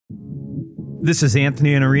This is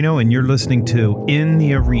Anthony Iannarino, and you're listening to In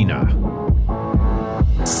the Arena.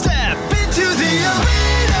 Step into the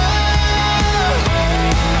arena.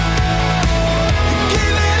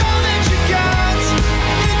 Give it all that you got.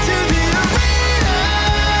 Into the arena.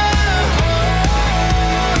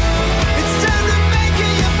 It's time to make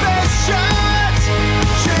it your best shot.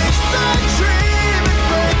 Chase the dream and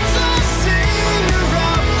break the scene. Your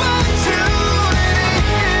opportunity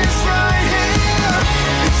is right here.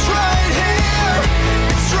 It's right here.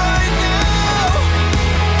 It's right now.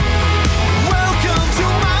 Welcome to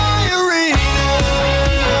my arena.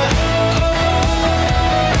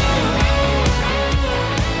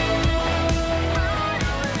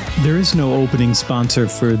 There is no opening sponsor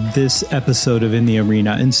for this episode of In the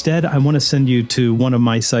Arena. Instead, I want to send you to one of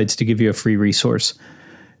my sites to give you a free resource.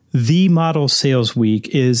 The Model Sales Week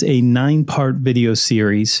is a 9-part video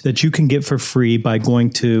series that you can get for free by going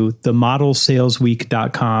to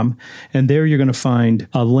themodelsalesweek.com. And there you're going to find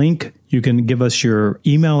a link. You can give us your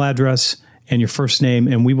email address and your first name,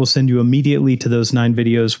 and we will send you immediately to those 9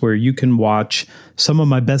 videos where you can watch some of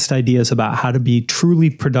my best ideas about how to be truly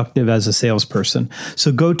productive as a salesperson.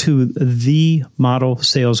 So go to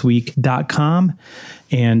themodelsalesweek.com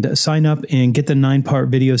and sign up and get the 9-part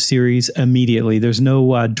video series immediately. There's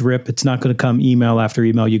no drip. It's not going to come email after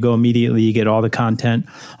email. You go immediately, you get all the content.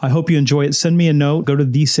 I hope you enjoy it. Send me a note. Go to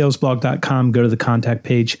thesalesblog.com, go to the contact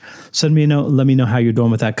page. Send me a note. Let me know how you're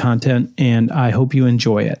doing with that content, and I hope you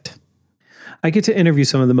enjoy it. I get to interview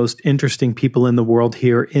some of the most interesting people in the world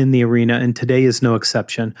here in the arena, and today is no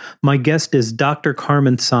exception. My guest is Dr.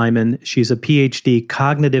 Carmen Simon. She's a Ph.D.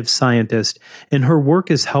 cognitive scientist, and her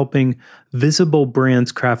work is helping visible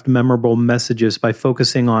brands craft memorable messages by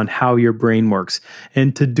focusing on how your brain works.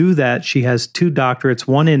 And to do that, she has 2 doctorates,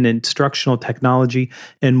 one in instructional technology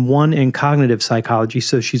and one in cognitive psychology.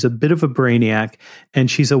 So she's a bit of a brainiac,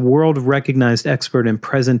 and she's a world-recognized expert in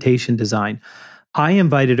presentation design. I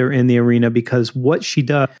invited her in the arena because what she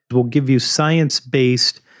does will give you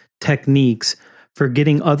science-based techniques for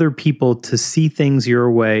getting other people to see things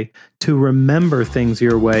your way, to remember things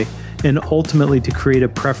your way, and ultimately to create a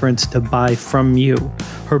preference to buy from you.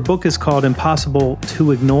 Her book is called Impossible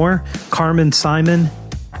to Ignore, Carmen Simon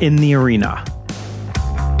in the Arena.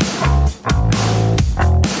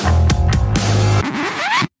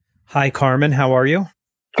 Hi, Carmen. How are you?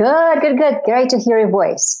 Good. Great to hear your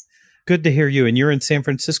voice. Good to hear you. And you're in San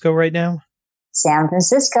Francisco right now? San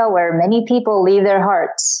Francisco, where many people leave their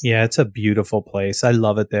hearts. Yeah, it's a beautiful place. I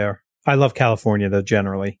love it there. I love California, though,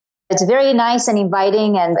 generally. It's very nice and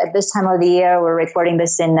inviting. And at this time of the year, we're recording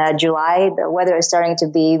this in July. The weather is starting to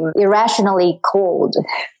be irrationally cold.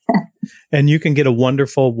 And you can get a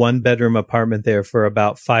wonderful 1-bedroom apartment there for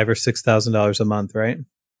about $5,000 or $6,000 a month, right?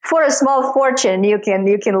 For a small fortune, you can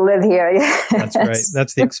live here. That's right.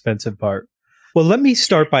 That's the expensive part. Well, let me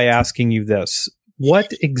start by asking you this.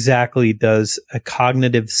 What exactly does a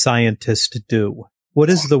cognitive scientist do? What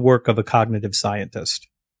is the work of a cognitive scientist?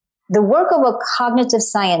 The work of a cognitive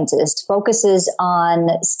scientist focuses on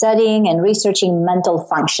studying and researching mental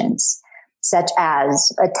functions, such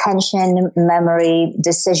as attention, memory,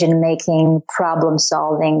 decision-making,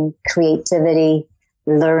 problem-solving, creativity,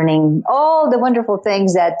 learning, all the wonderful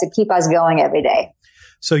things that keep us going every day.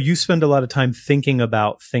 So you spend a lot of time thinking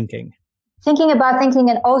about thinking. Thinking about thinking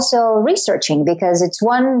and also researching, because it's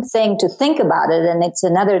one thing to think about it and it's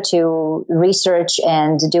another to research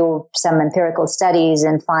and do some empirical studies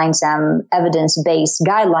and find some evidence-based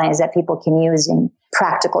guidelines that people can use in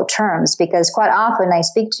practical terms. Because quite often I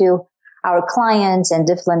speak to our clients and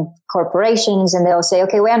different corporations and they'll say,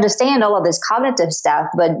 okay, we understand all of this cognitive stuff,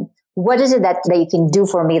 but what is it that you can do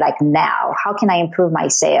for me like now? How can I improve my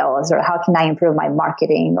sales, or how can I improve my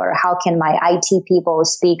marketing, or how can my IT people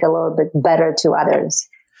speak a little bit better to others?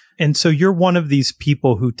 And so you're one of these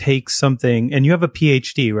people who takes something, and you have a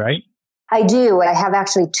PhD, right? I do. I have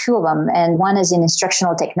actually 2 of them. And one is in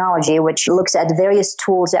instructional technology, which looks at various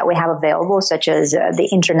tools that we have available, such as the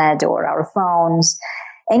internet or our phones.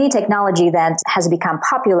 Any technology that has become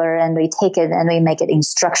popular, and we take it and we make it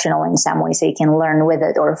instructional in some way so you can learn with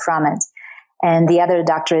it or from it. And the other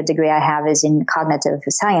doctorate degree I have is in cognitive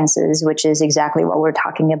sciences, which is exactly what we're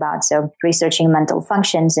talking about. So researching mental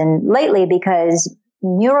functions. And lately, because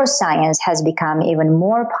neuroscience has become even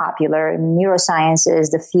more popular, neuroscience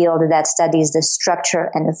is the field that studies the structure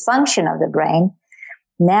and the function of the brain.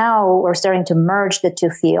 Now we're starting to merge the 2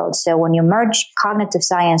 fields. So when you merge cognitive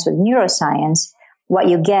science with neuroscience, what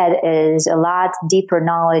you get is a lot deeper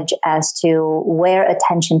knowledge as to where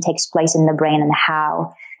attention takes place in the brain and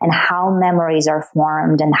how memories are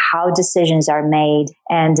formed and how decisions are made,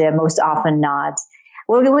 and most often not,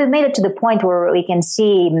 Well, we've made it to the point where we can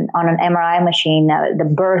see on an MRI machine the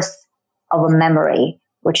birth of a memory,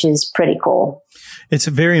 which is pretty cool. It's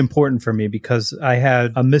very important for me because I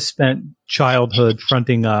had a misspent childhood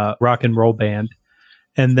fronting a rock and roll band.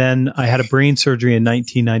 And then I had a brain surgery in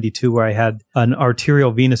 1992 where I had an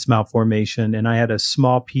arterial venous malformation and I had a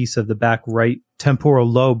small piece of the back right temporal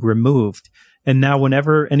lobe removed. And now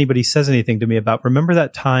whenever anybody says anything to me about, remember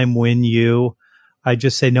that time when I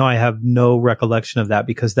just say, no, I have no recollection of that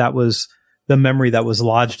because that was the memory that was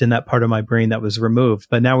lodged in that part of my brain that was removed.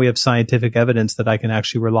 But now we have scientific evidence that I can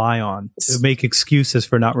actually rely on to make excuses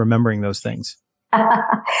for not remembering those things.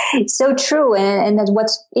 So true. And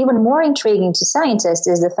what's even more intriguing to scientists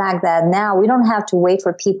is the fact that now we don't have to wait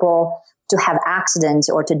for people to have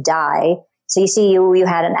accidents or to die. So you see, you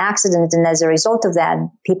had an accident, and as a result of that,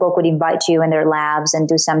 people could invite you in their labs and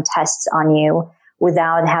do some tests on you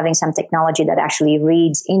without having some technology that actually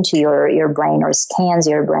reads into your brain or scans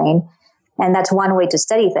your brain. And that's one way to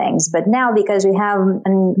study things. But now, because we have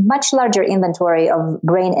a much larger inventory of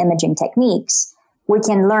brain imaging techniques, we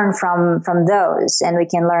can learn from those, and we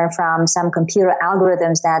can learn from some computer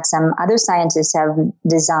algorithms that some other scientists have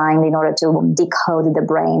designed in order to decode the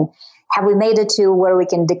brain. Have we made it to where we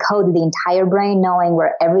can decode the entire brain, knowing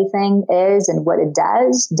where everything is and what it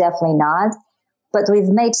does? Definitely not. But we've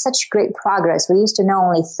made such great progress. We used to know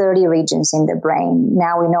only 30 regions in the brain.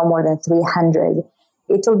 Now we know more than 300.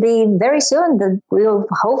 It will be very soon that we'll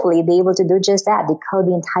hopefully be able to do just that, decode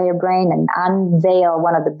the entire brain and unveil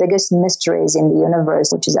one of the biggest mysteries in the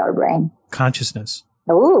universe, which is our brain. Consciousness.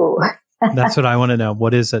 Ooh. That's what I want to know.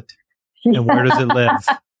 What is it? And where does it live?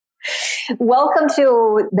 Welcome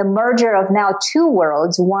to the merger of now two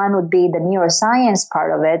worlds. One would be the neuroscience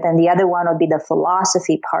part of it, and the other one would be the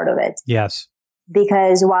philosophy part of it. Yes.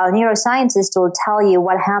 Because while neuroscientists will tell you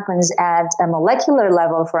what happens at a molecular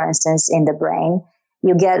level, for instance, in the brain,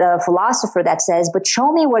 you get a philosopher that says, but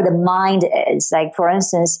show me where the mind is. Like, for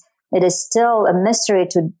instance, it is still a mystery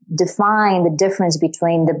to define the difference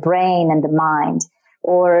between the brain and the mind,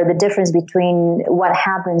 or the difference between what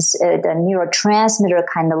happens at a neurotransmitter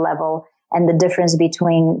kind of level and the difference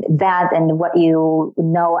between that and what you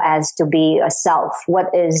know as to be a self.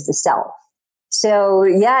 What is the self? So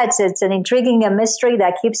yeah, it's an intriguing mystery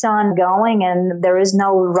that keeps on going, and there is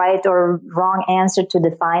no right or wrong answer to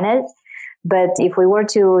define it. But if we were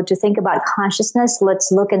to think about consciousness, let's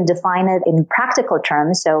look and define it in practical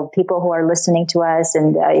terms. So people who are listening to us,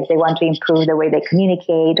 and if they want to improve the way they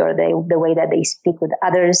communicate or the way that they speak with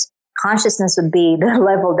others, consciousness would be the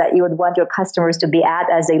level that you would want your customers to be at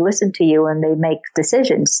as they listen to you and they make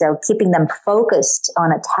decisions. So keeping them focused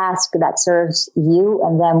on a task that serves you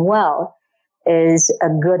and them well is a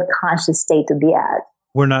good conscious state to be at.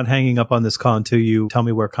 We're not hanging up on this call until you tell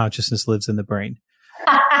me where consciousness lives in the brain.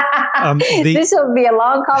 This will be a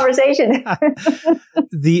long conversation.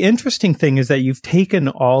 The interesting thing is that you've taken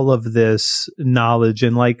all of this knowledge,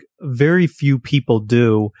 and like very few people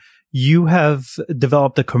do, you have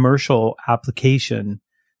developed a commercial application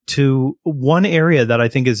to one area that I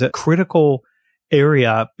think is a critical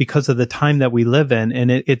area because of the time that we live in,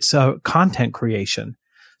 and it's content creation.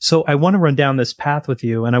 So I want to run down this path with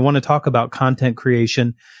you, and I want to talk about content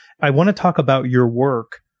creation. I want to talk about your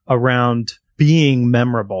work around being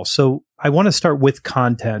memorable. So I want to start with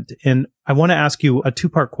content, and I want to ask you a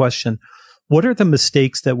two-part question. What are the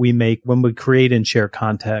mistakes that we make when we create and share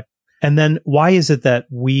content? And then why is it that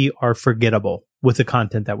we are forgettable with the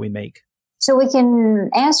content that we make? So we can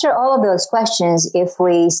answer all of those questions if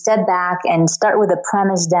we step back and start with a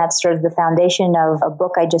premise that's sort of the foundation of a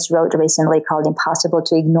book I just wrote recently called Impossible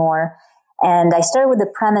to Ignore. And I started with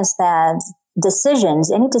the premise that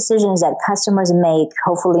any decisions that customers make,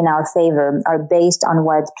 hopefully in our favor, are based on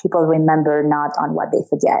what people remember, not on what they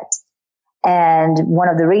forget. And one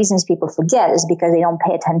of the reasons people forget is because they don't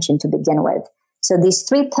pay attention to begin with. So these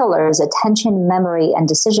three pillars, attention, memory, and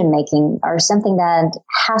decision-making, are something that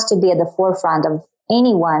has to be at the forefront of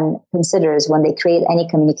anyone considers when they create any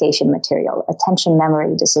communication material: attention,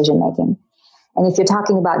 memory, decision-making. And if you're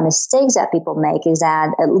talking about mistakes that people make, is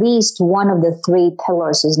that at least one of the three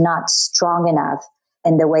pillars is not strong enough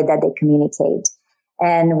in the way that they communicate.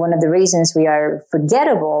 And one of the reasons we are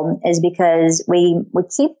forgettable is because we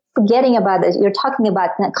keep forgetting about it. You're talking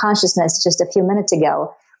about consciousness just a few minutes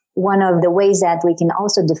ago. One of the ways that we can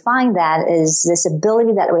also define that is this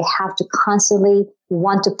ability that we have to constantly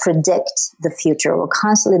want to predict the future.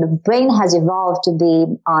 The brain has evolved to be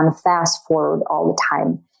on fast forward all the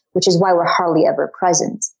time, which is why we're hardly ever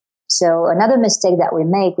present. So another mistake that we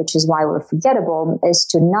make, which is why we're forgettable, is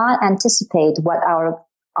to not anticipate what our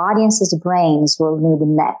audience's brains will need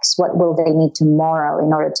next. What will they need tomorrow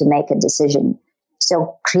in order to make a decision?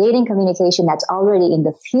 So creating communication that's already in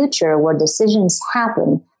the future where decisions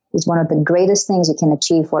happen is one of the greatest things you can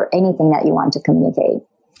achieve for anything that you want to communicate.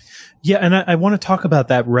 Yeah, and I want to talk about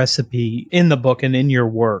that recipe in the book and in your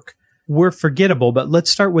work. We're forgettable, but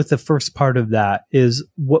let's start with the first part of that is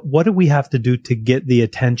what do we have to do to get the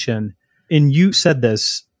attention? And you said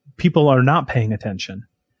this, people are not paying attention.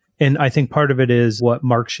 And I think part of it is what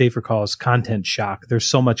Mark Schaefer calls content shock. There's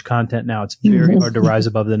so much content now. It's very hard to rise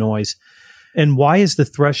above the noise. And why is the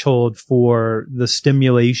threshold for the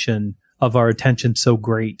stimulation of our attention so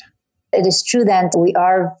great? It is true that we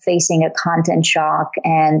are facing a content shock,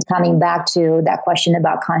 and coming back to that question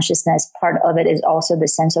about consciousness, part of it is also the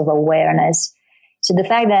sense of awareness. So the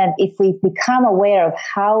fact that if we become aware of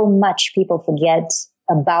how much people forget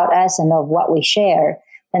about us and of what we share,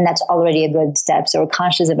 then that's already a good step. So we're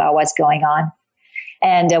conscious about what's going on.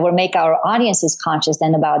 And we'll make our audiences conscious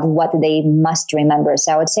then about what they must remember.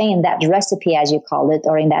 So I would say in that recipe, as you call it,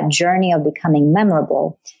 or in that journey of becoming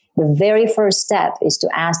memorable, the very first step is to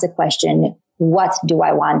ask the question, what do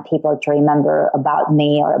I want people to remember about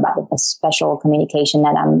me or about a special communication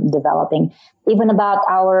that I'm developing? Even about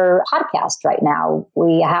our podcast right now,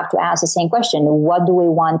 we have to ask the same question. What do we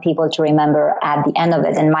want people to remember at the end of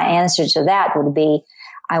it? And my answer to that would be,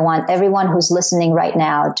 I want everyone who's listening right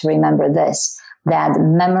now to remember this, that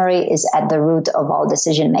memory is at the root of all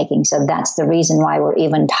decision making. So that's the reason why we're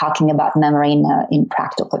even talking about memory in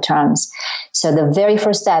practical terms. So the very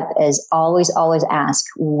first step is always ask,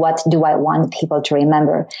 what do I want people to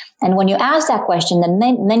remember? And when you ask that question, then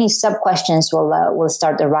many sub questions will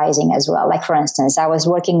start arising as well. Like for instance, I was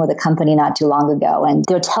working with a company not too long ago, and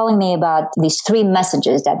they're telling me about these 3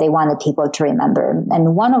 messages that they wanted people to remember.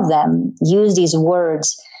 And one of them used these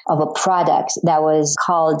words of a product that was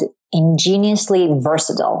called ingeniously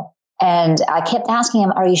versatile. And I kept asking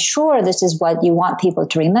him, are you sure this is what you want people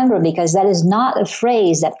to remember? Because that is not a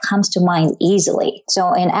phrase that comes to mind easily.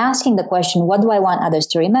 So in asking the question, what do I want others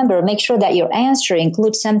to remember? Make sure that your answer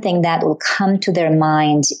includes something that will come to their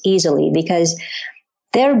minds easily, because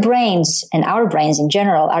their brains and our brains in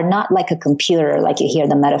general are not like a computer, like you hear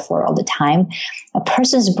the metaphor all the time. A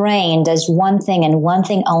person's brain does one thing and one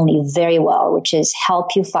thing only very well, which is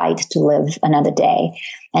help you fight to live another day.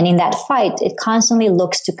 And in that fight, it constantly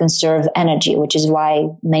looks to conserve energy, which is why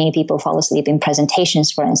many people fall asleep in presentations,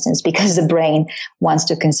 for instance, because the brain wants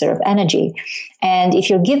to conserve energy. And if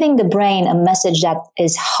you're giving the brain a message that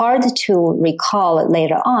is hard to recall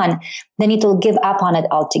later on, then it will give up on it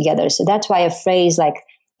altogether. So that's why a phrase like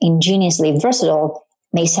ingeniously versatile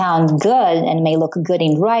may sound good and may look good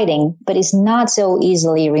in writing, but it's not so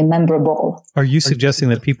easily rememberable. Are you suggesting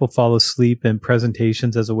that people fall asleep in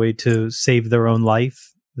presentations as a way to save their own life?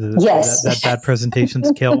 Yes. That presentations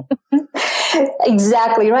kill?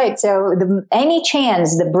 Exactly right. So any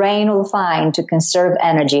chance the brain will find to conserve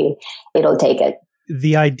energy, it'll take it.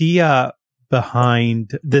 The idea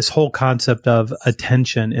behind this whole concept of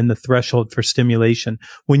attention and the threshold for stimulation,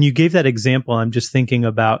 when you gave that example, I'm just thinking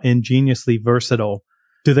about ingeniously versatile.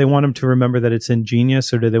 Do they want them to remember that it's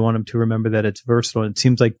ingenious, or do they want them to remember that it's versatile? It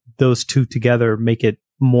seems like those two together make it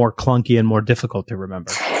more clunky and more difficult to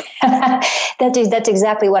remember. That's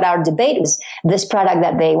exactly what our debate is. This product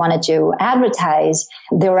that they wanted to advertise,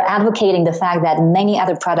 they were advocating the fact that many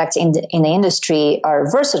other products in the industry are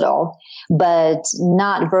versatile, but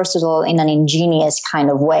not versatile in an ingenious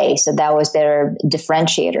kind of way. So that was their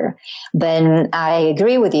differentiator. But I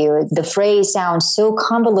agree with you. The phrase sounds so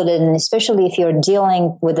convoluted, and especially if you're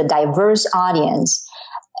dealing with a diverse audience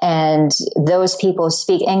and those people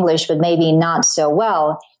speak English, but maybe not so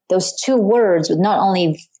well, those 2 words would not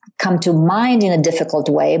only come to mind in a difficult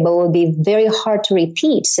way, but will be very hard to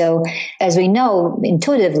repeat. So as we know,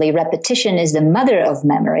 intuitively, repetition is the mother of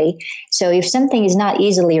memory. So if something is not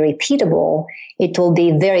easily repeatable, it will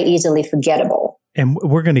be very easily forgettable. And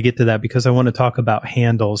we're going to get to that because I want to talk about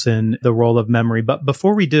handles and the role of memory. But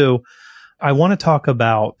before we do, I want to talk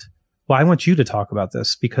about, well, I want you to talk about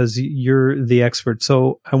this because you're the expert.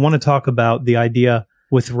 So I want to talk about the idea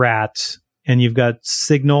with rats, and you've got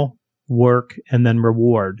signal, work, and then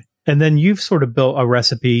reward. And then you've sort of built a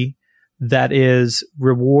recipe that is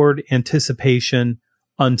reward, anticipation,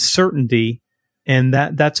 uncertainty. And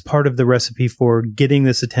that's part of the recipe for getting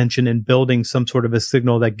this attention and building some sort of a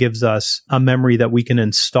signal that gives us a memory that we can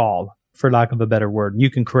install, for lack of a better word.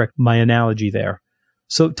 You can correct my analogy there.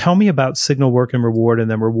 So tell me about signal, work, and reward,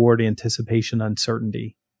 and then reward, anticipation,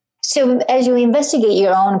 uncertainty. So as you investigate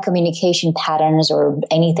your own communication patterns or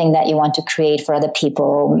anything that you want to create for other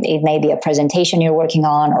people, it may be a presentation you're working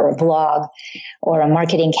on or a blog or a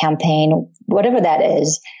marketing campaign, whatever that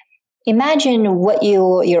is, Imagine what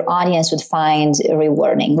your audience would find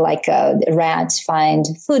rewarding, like rats find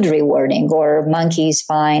food rewarding, or monkeys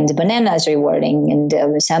find bananas rewarding,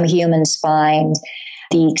 and some humans find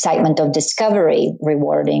the excitement of discovery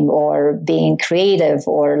rewarding, or being creative,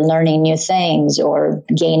 or learning new things, or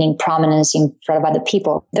gaining prominence in front of other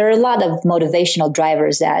people. There are a lot of motivational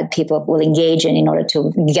drivers that people will engage in order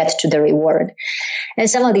to get to the reward. And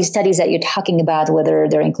some of these studies that you're talking about, whether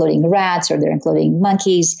they're including rats or they're including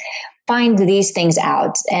monkeys, find these things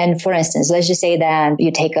out. And for instance, let's just say that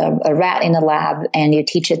you take a rat in a lab and you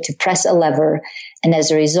teach it to press a lever. And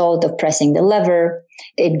as a result of pressing the lever,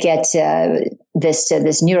 it gets this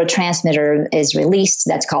neurotransmitter is released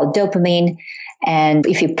that's called dopamine. And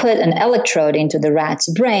if you put an electrode into the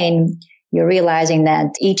rat's brain, you're realizing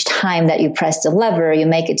that each time that you press the lever, you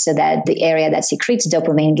make it so that the area that secretes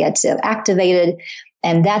dopamine gets activated.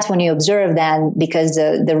 And that's when you observe that because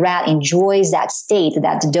the rat enjoys that state,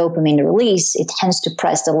 that dopamine release, it tends to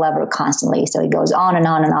press the lever constantly. So it goes on and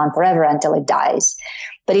on and on forever until it dies.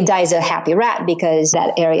 But it dies a happy rat because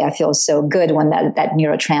that area feels so good when that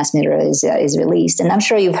neurotransmitter is released. And I'm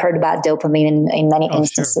sure you've heard about dopamine in many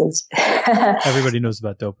instances. Sure. Everybody knows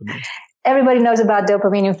about dopamine. Everybody knows about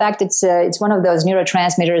dopamine. In fact, it's one of those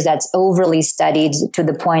neurotransmitters that's overly studied to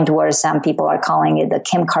the point where some people are calling it the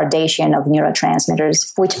Kim Kardashian of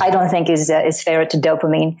neurotransmitters, which I don't think is fair to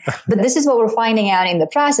dopamine. But this is what we're finding out in the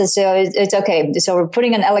process. So it's okay. So we're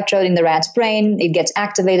putting an electrode in the rat's brain. It gets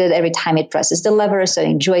activated every time it presses the lever. So it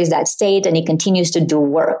enjoys that state and it continues to do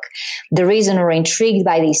work. The reason we're intrigued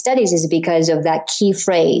by these studies is because of that key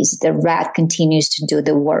phrase, the rat continues to do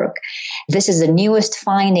the work. This is the newest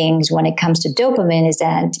findings when it comes to dopamine, is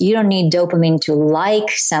that you don't need dopamine to like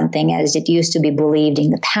something as it used to be believed in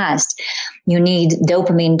the past. You need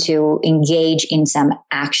dopamine to engage in some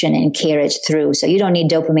action and carry it through. So you don't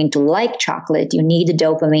need dopamine to like chocolate. You need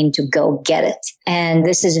dopamine to go get it. And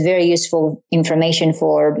this is very useful information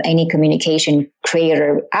for any communication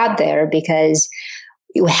creator out there, because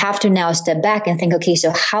you have to now step back and think, okay,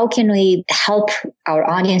 so how can we help our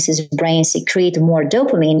audience's brain secrete more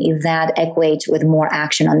dopamine if that equates with more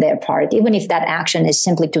action on their part, even if that action is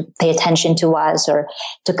simply to pay attention to us or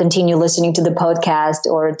to continue listening to the podcast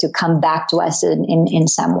or to come back to us in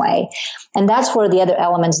some way. And that's where the other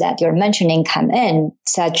elements that you're mentioning come in,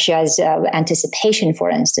 such as anticipation, for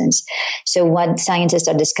instance. So what scientists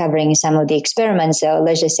are discovering in some of the experiments,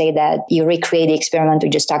 let's just say that you recreate the experiment we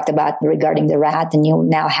just talked about regarding the rat, and you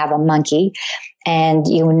now have a monkey, and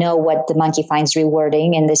you know what the monkey finds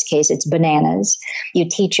rewarding. In this case, it's bananas. You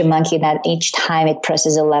teach a monkey that each time it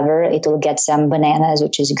presses a lever, it will get some bananas,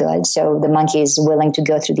 which is good. So the monkey is willing to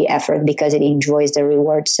go through the effort because it enjoys the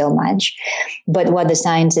reward so much. But what the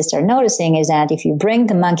scientists are noticing is that if you bring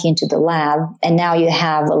the monkey into the lab and now you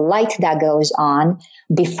have a light that goes on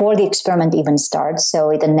before the experiment even starts, so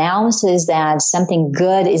it announces that something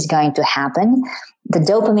good is going to happen, the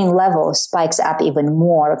dopamine level spikes up even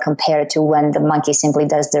more compared to when the monkey simply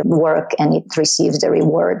does the work and it receives the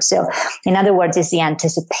reward. So in other words, it's the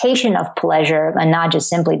anticipation of pleasure and not just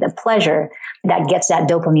simply the pleasure that gets that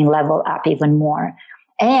dopamine level up even more.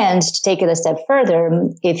 And to take it a step further,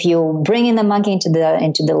 if you bring in the monkey into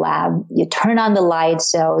the lab, you turn on the light,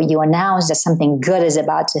 so you announce that something good is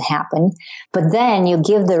about to happen, but then you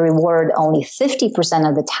give the reward only 50%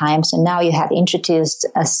 of the time. So now you have introduced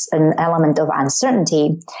an element of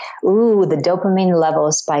uncertainty. Ooh, the dopamine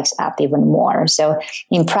level spikes up even more. So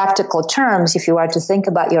in practical terms, if you are to think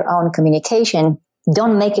about your own communication,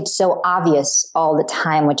 don't make it so obvious all the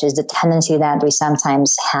time, which is the tendency that we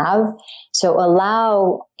sometimes have. So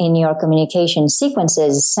allow in your communication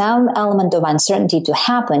sequences some element of uncertainty to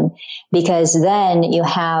happen, because then you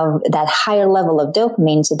have that higher level of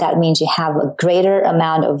dopamine. So that means you have a greater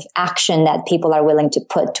amount of action that people are willing to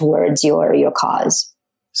put towards your cause.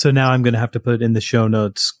 So now I'm going to have to put in the show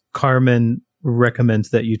notes, Carmen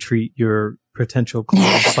recommends that you treat your potential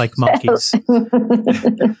clients like monkeys.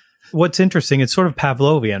 What's interesting, it's sort of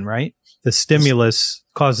Pavlovian, right? The stimulus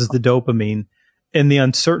causes the dopamine, and the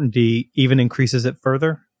uncertainty even increases it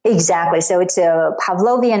further. Exactly. So it's a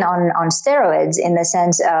Pavlovian on steroids, in the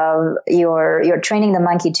sense of you're training the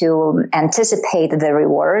monkey to anticipate the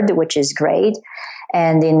reward, which is great.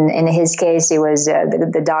 And in his case, it was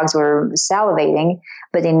the dogs were salivating.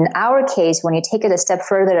 But in our case, when you take it a step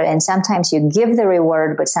further, and sometimes you give the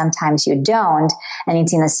reward, but sometimes you don't, and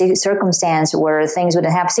it's in a circumstance where things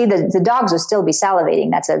wouldn't happen. See, the dogs would still be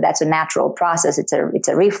salivating. That's a natural process. It's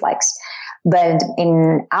a reflex. But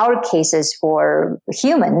in our cases for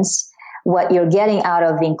humans, what you're getting out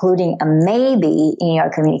of including a maybe in your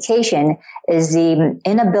communication is the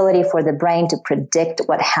inability for the brain to predict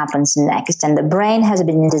what happens next. And the brain has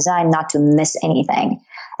been designed not to miss anything.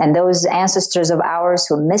 And those ancestors of ours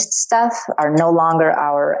who missed stuff are no longer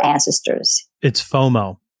our ancestors. It's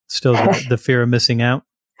FOMO, still the fear of missing out.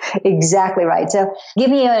 Exactly right. So give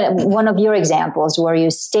me one of your examples where you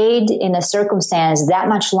stayed in a circumstance that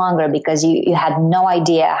much longer because you had no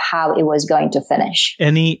idea how it was going to finish.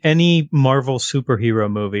 Any Marvel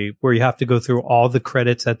superhero movie where you have to go through all the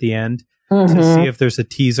credits at the end to see if there's a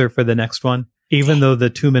teaser for the next one, even though the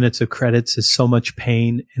 2 minutes of credits is so much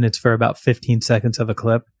pain and it's for about 15 seconds of a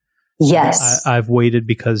clip. Yes. I've waited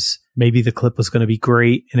because maybe the clip was going to be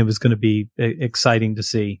great and it was going to be exciting to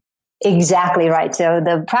see. Exactly right. So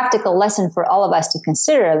the practical lesson for all of us to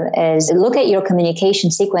consider is look at your communication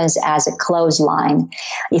sequence as a clothesline.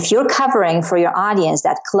 If you're covering for your audience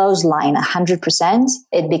that clothesline 100%,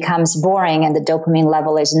 it becomes boring and the dopamine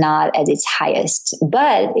level is not at its highest.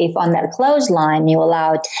 But if on that clothesline you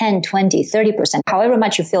allow 10, 20, 30%, however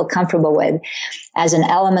much you feel comfortable with as an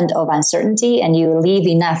element of uncertainty and you leave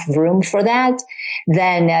enough room for that,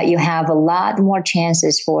 then you have a lot more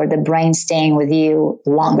chances for the brain staying with you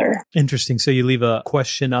longer. Interesting. So you leave a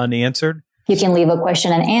question unanswered? You can leave a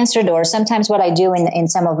question unanswered, or sometimes what I do in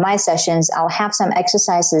some of my sessions, I'll have some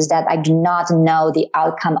exercises that I do not know the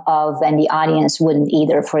outcome of and the audience wouldn't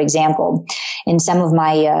either. For example, in some of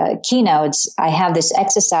my keynotes, I have this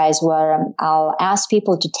exercise where I'll ask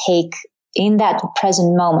people to take in that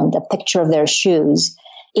present moment a picture of their shoes,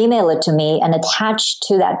 email it to me, and attach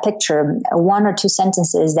to that picture 1 or 2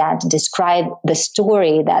 sentences that describe the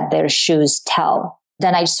story that their shoes tell.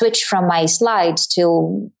 Then I switch from my slides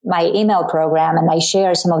to my email program and I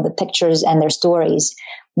share some of the pictures and their stories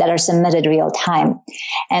that are submitted real time.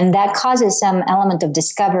 And that causes some element of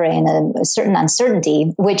discovery and a certain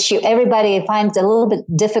uncertainty, which everybody finds a little bit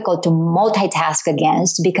difficult to multitask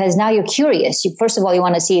against because now you're curious. First of all, you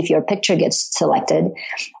want to see if your picture gets selected.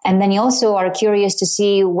 And then you also are curious to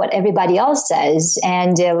see what everybody else says.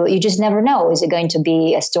 And you just never know. Is it going to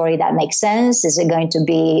be a story that makes sense? Is it going to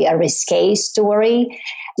be a risque story?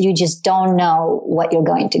 You just don't know what you're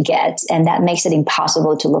going to get. And that makes it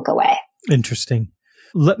impossible to look away. Interesting.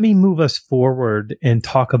 Let me move us forward and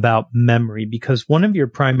talk about memory, because one of your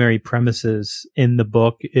primary premises in the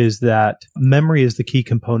book is that memory is the key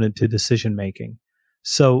component to decision making.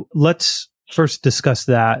 So let's first discuss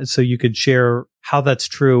that so you could share how that's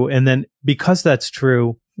true. And then because that's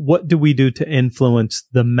true, what do we do to influence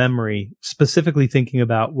the memory, specifically thinking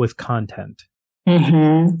about with content?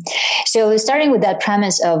 So starting with that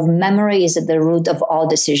premise of memory is at the root of all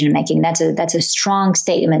decision making. That's a strong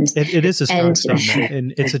statement. It is a strong statement,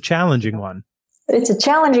 and it's a challenging one. It's a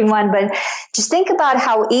challenging one, but just think about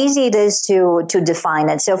how easy it is to define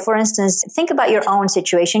it. So for instance, think about your own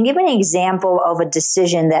situation. Give an example of a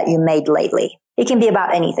decision that you made lately. It can be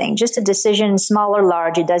about anything, just a decision, small or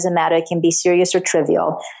large. It doesn't matter. It can be serious or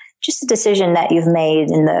trivial. Just a decision that you've made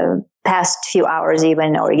in the past few hours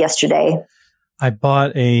even, or yesterday. I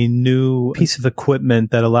bought a new piece of equipment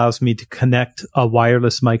that allows me to connect a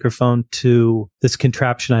wireless microphone to this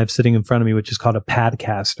contraption I have sitting in front of me, which is called a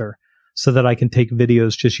Padcaster, so that I can take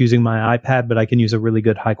videos just using my iPad, but I can use a really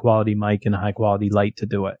good high quality mic and a high quality light to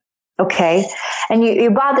do it. Okay. And you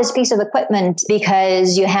bought this piece of equipment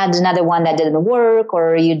because you had another one that didn't work,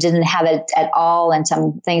 or you didn't have it at all, and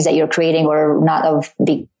some things that you're creating were not of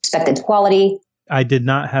the expected quality. I did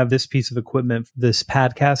not have this piece of equipment, this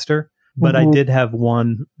Padcaster. But I did have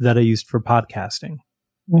one that I used for podcasting.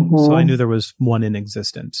 So I knew there was one in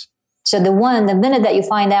existence. So the minute that you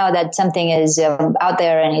find out that something is out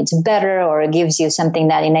there and it's better, or it gives you something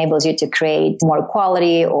that enables you to create more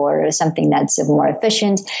quality or something that's more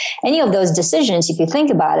efficient, any of those decisions, if you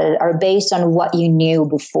think about it, are based on what you knew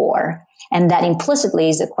before. And that implicitly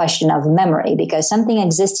is a question of memory, because something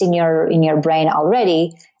exists in your brain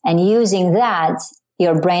already, and using that,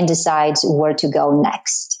 your brain decides where to go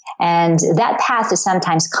next. And that path is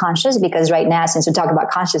sometimes conscious, because right now, since we talk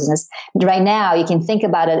about consciousness, right now you can think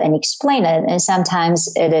about it and explain it. And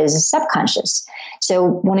sometimes it is subconscious. So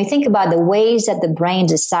when we think about the ways that the brain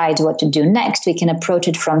decides what to do next, we can approach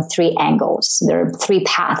it from 3 angles. There are 3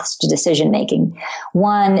 paths to decision making.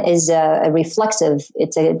 One is a reflexive.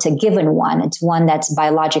 It's a given one. It's one that's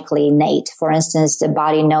biologically innate. For instance, the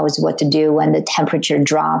body knows what to do when the temperature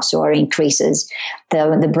drops or increases.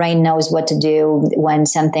 The brain knows what to do when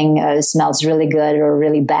something smells really good or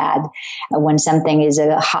really bad, when something is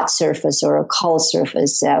a hot surface or a cold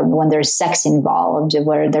surface, when there's sex involved,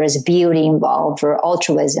 where there is beauty involved, or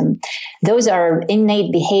altruism. Those are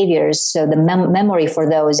innate behaviors. So the memory for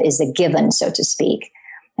those is a given, so to speak.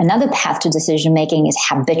 Another path to decision making is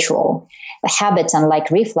habitual. Habits, unlike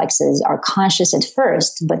reflexes, are conscious at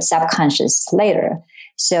first, but subconscious later.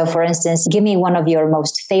 So, for instance, give me one of your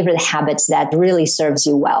most favorite habits that really serves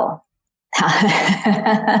you well.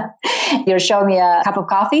 You're showing me a cup of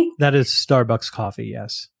coffee? That is Starbucks coffee,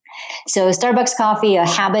 yes. So Starbucks coffee, a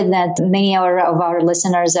habit that many of our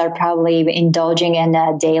listeners are probably indulging in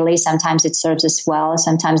daily. Sometimes it serves us well.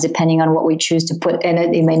 Sometimes, depending on what we choose to put in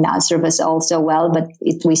it, it may not serve us all so well, but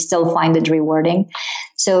we still find it rewarding.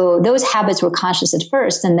 So those habits were conscious at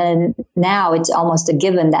first. And then now it's almost a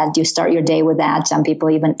given that you start your day with that. Some people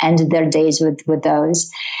even end their days with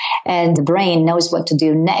those. And the brain knows what to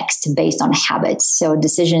do next based on habits. So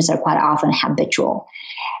decisions are quite often habitual.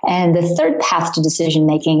 And the third path to decision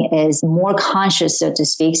making is more conscious, so to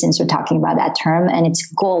speak, since we're talking about that term, and it's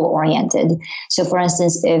goal oriented. So for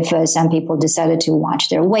instance, if some people decided to watch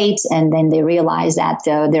their weight and then they realize that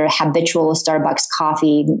their habitual Starbucks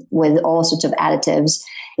coffee with all sorts of additives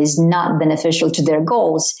is not beneficial to their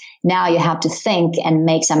goals, now you have to think and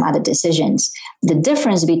make some other decisions. The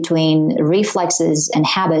difference between reflexes and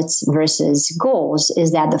habits versus goals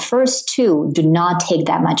is that the first two do not take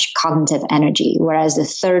that much cognitive energy, whereas the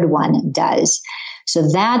third one does. So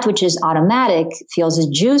that which is automatic feels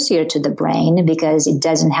juicier to the brain because it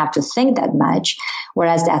doesn't have to think that much.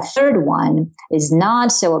 Whereas that third one is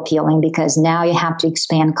not so appealing because now you have to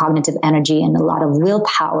expand cognitive energy and a lot of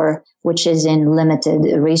willpower, which is in limited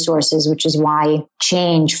resources, which is why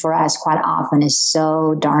change for us quite often is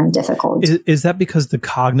so darn difficult. Is that because the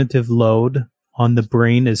cognitive load on the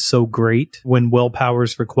brain is so great when willpower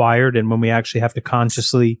is required and when we actually have to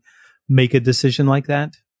consciously make a decision like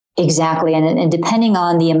that? Exactly. And depending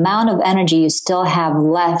on the amount of energy you still have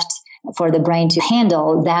left for the brain to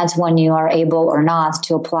handle, that's when you are able or not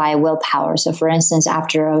to apply willpower. So for instance,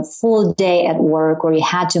 after a full day at work where you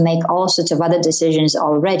had to make all sorts of other decisions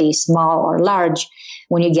already, small or large,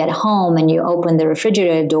 when you get home and you open the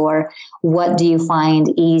refrigerator door, what do you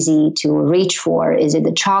find easy to reach for? Is it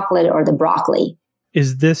the chocolate or the broccoli?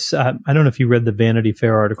 Is this, I don't know if you read the Vanity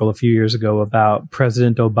Fair article a few years ago about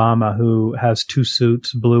President Obama, who has two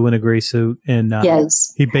suits, blue and a gray suit. And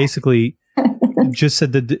yes. He basically just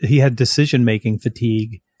said that he had decision-making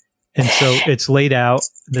fatigue. And so it's laid out,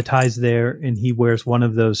 the tie's there, and he wears one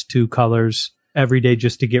of those two colors every day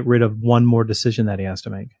just to get rid of one more decision that he has to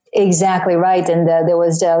make. Exactly right. And there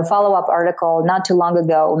was a follow-up article not too long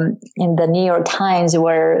ago in the New York Times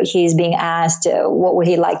where he's being asked what would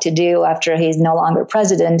he like to do after he's no longer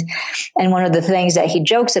president. And one of the things that he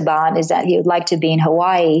jokes about is that he would like to be in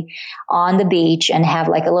Hawaii on the beach and have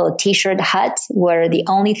like a little t-shirt hut where the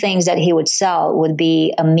only things that he would sell would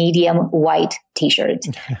be a medium white t-shirt.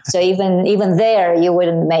 So even there, you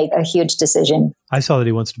wouldn't make a huge decision. I saw that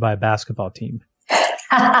he wants to buy a basketball team.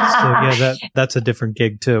 So yeah, that's a different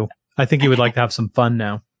gig too. I think he would like to have some fun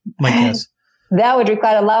now, my guess. That would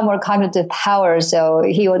require a lot more cognitive power. So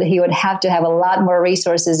he would have to have a lot more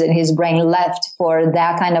resources in his brain left for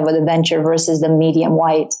that kind of an adventure versus the medium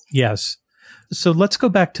white. Yes. So let's go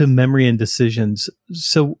back to memory and decisions.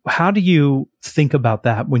 So how do you think about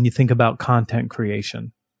that when you think about content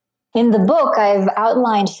creation? In the book, I've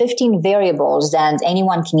outlined 15 variables that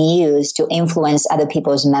anyone can use to influence other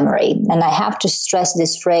people's memory. And I have to stress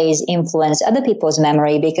this phrase, influence other people's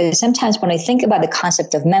memory, because sometimes when I think about the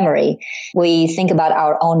concept of memory, we think about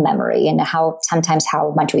our own memory and sometimes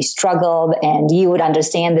how much we struggled. And you would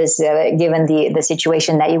understand this given the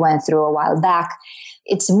situation that you went through a while back.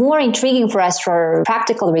 It's more intriguing for us for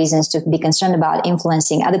practical reasons to be concerned about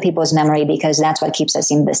influencing other people's memory because that's what keeps us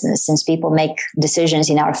in business, since people make decisions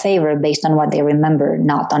in our favor based on what they remember,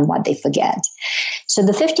 not on what they forget. So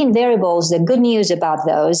the 15 variables, the good news about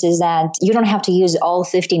those is that you don't have to use all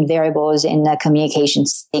 15 variables in a communication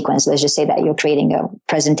sequence. Let's just say that you're creating a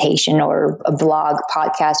presentation or a blog,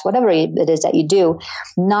 podcast, whatever it is that you do.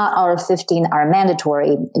 Not all 15 are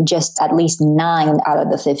mandatory, just at least 9 out of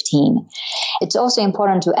the 15. It's also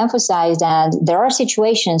important to emphasize that there are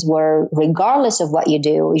situations where regardless of what you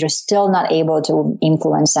do, you're still not able to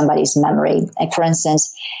influence somebody's memory. Like for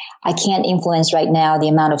instance, I can't influence right now the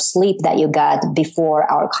amount of sleep that you got before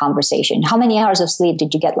our conversation. How many hours of sleep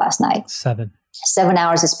did you get last night? 7. 7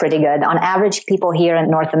 hours is pretty good. On average, people here in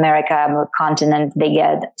North America, continent, they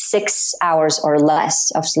get 6 hours or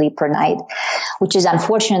less of sleep per night, which is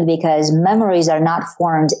unfortunate because memories are not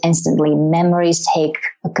formed instantly. Memories take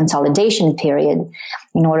a consolidation period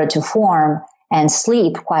in order to form. And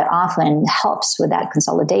sleep quite often helps with that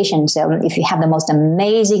consolidation. So if you have the most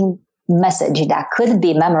amazing message that could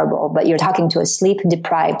be memorable, but you're talking to a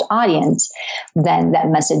sleep-deprived audience, then that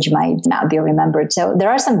message might not be remembered. So there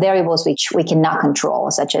are some variables which we cannot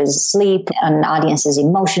control, such as sleep, an audience's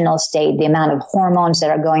emotional state, the amount of hormones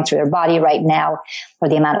that are going through your body right now, or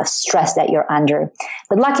the amount of stress that you're under.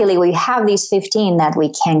 But luckily, we have these 15 that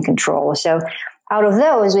we can control. So out of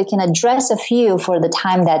those, we can address a few for the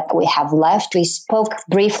time that we have left. We spoke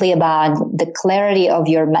briefly about the clarity of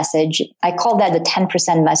your message. I call that the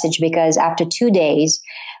 10% message because after 2 days,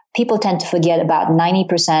 people tend to forget about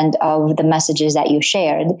 90% of the messages that you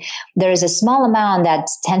shared. There is a small amount that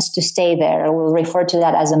tends to stay there. We'll refer to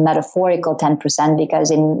that as a metaphorical 10%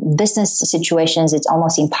 because in business situations, it's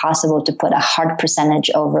almost impossible to put a hard percentage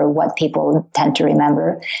over what people tend to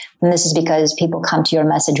remember. And this is because people come to your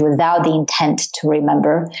message without the intent to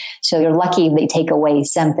remember. So you're lucky if they take away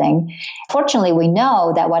something. Fortunately, we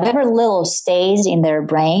know that whatever little stays in their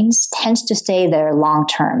brains tends to stay there long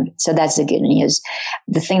term. So that's the good news.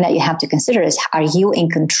 The thing that you have to consider is, are you in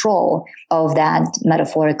control of that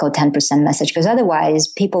metaphorical 10% message? Because otherwise,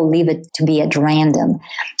 people leave it to be at random.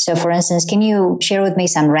 So for instance, can you share with me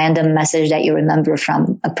some random message that you remember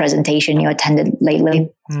from a presentation you attended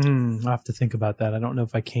lately? I'll have to think about that. I don't know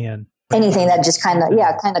if I can. Anything that just kind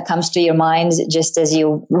of comes to your mind just as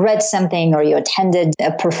you read something or you attended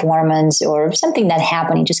a performance or something that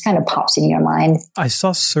happened, it just kind of pops in your mind. I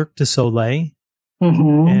saw Cirque du Soleil.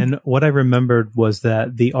 Mm-hmm. And what I remembered was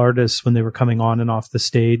that the artists, when they were coming on and off the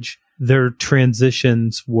stage, their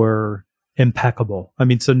transitions were impeccable. I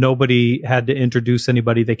mean, so nobody had to introduce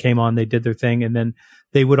anybody. They came on, they did their thing, and then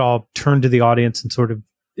they would all turn to the audience and sort of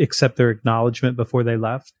accept their acknowledgement before they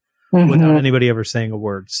left without anybody ever saying a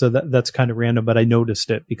word. So that's kind of random, but I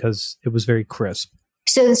noticed it because it was very crisp.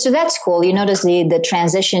 So that's cool. You notice the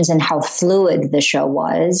transitions and how fluid the show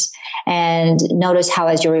was. And notice how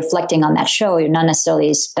as you're reflecting on that show, you're not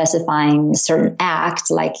necessarily specifying a certain act.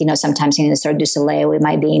 Like, sometimes in the Cirque du Soleil, we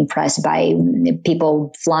might be impressed by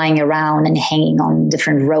people flying around and hanging on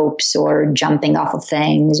different ropes or jumping off of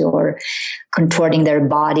things or contorting their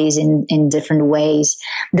bodies in different ways.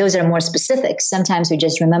 Those are more specific. Sometimes we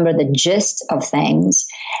just remember the gist of things.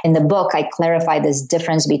 In the book, I clarify this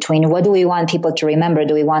difference between what do we want people to remember?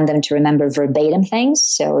 Do we want them to remember verbatim things?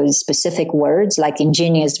 So specific words like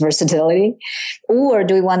ingenious versatility. Or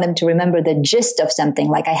do we want them to remember the gist of something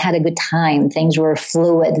like I had a good time. Things were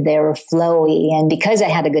fluid. They were flowy. And because I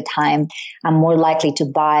had a good time, I'm more likely to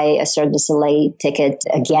buy a Cirque du Soleil ticket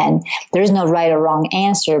again. There is no right or wrong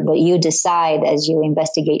answer, but you decide as you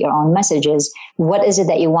investigate your own messages, what is it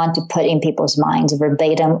that you want to put in people's minds,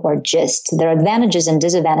 verbatim or gist? There are advantages and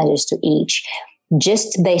disadvantages to each.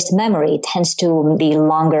 Gist-based memory tends to be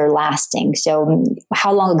longer lasting. So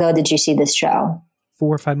how long ago did you see this show?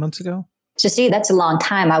 4 or 5 months ago. So see, that's a long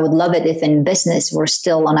time. I would love it if in business we're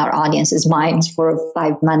still on our audience's minds 4 or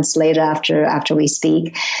 5 months later after we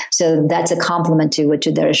speak. So that's a compliment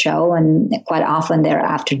to their show. And quite often they're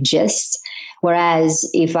after gist. Whereas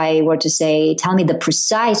if I were to say, tell me the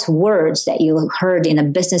precise words that you heard in a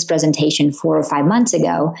business presentation 4 or 5 months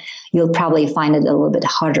ago, you'll probably find it a little bit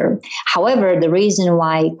harder. However, the reason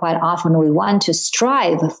why quite often we want to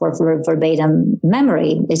strive for verbatim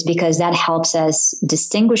memory is because that helps us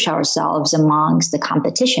distinguish ourselves amongst the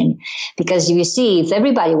competition. Because you see, if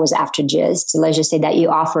everybody was after gist, let's just say that you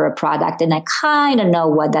offer a product and I kind of know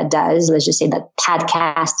what that does. Let's just say that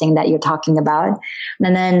podcasting that you're talking about.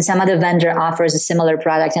 And then some other vendor offers a similar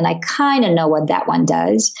product and I kind of know what that one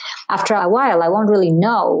does. After a while, I won't really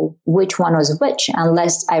know which one was which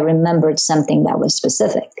unless I remembered something that was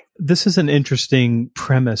specific. This is an interesting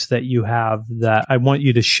premise that you have that I want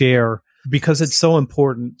you to share because it's so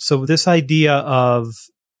important. So this idea of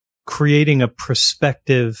creating a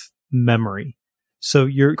prospective memory. So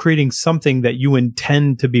you're creating something that you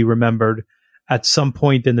intend to be remembered at some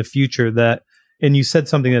point in the future that, and you said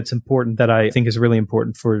something that's important that I think is really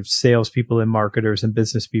important for salespeople and marketers and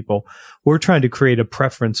business people. We're trying to create a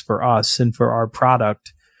preference for us and for our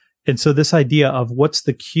product. And so this idea of what's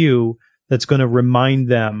the cue that's going to remind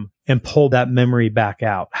them and pull that memory back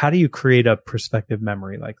out. How do you create a prospective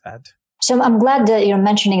memory like that? So I'm glad that you're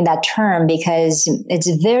mentioning that term because it's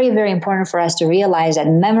very, very important for us to realize that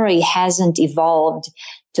memory hasn't evolved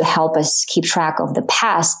to help us keep track of the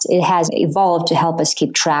past. It has evolved to help us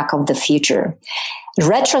keep track of the future.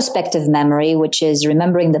 Retrospective memory, which is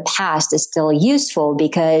remembering the past, is still useful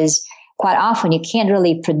because quite often you can't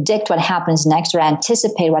really predict what happens next or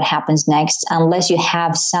anticipate what happens next unless you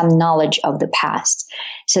have some knowledge of the past.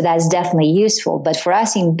 So that's definitely useful. But for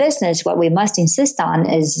us in business, what we must insist on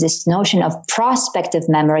is this notion of prospective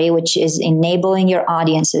memory, which is enabling your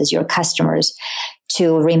audiences, your customers,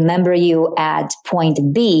 to remember you at point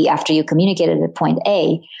B after you communicated at point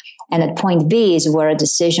A. And at point B is where a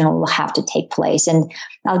decision will have to take place. And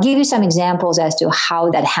I'll give you some examples as to how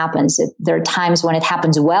that happens. There are times when it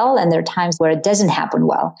happens well, and there are times where it doesn't happen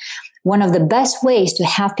well. One of the best ways to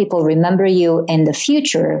have people remember you in the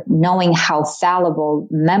future, knowing how fallible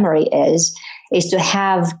memory is to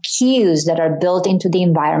have cues that are built into the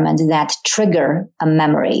environment that trigger a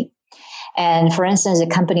memory. And for instance, a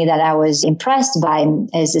company that I was impressed by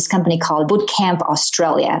is this company called Bootcamp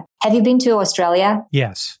Australia. Have you been to Australia?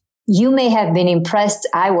 Yes. You may have been impressed,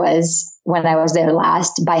 I was, when I was there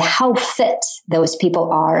last, by how fit those people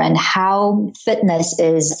are and how fitness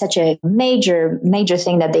is such a major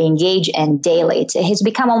thing that they engage in daily. It has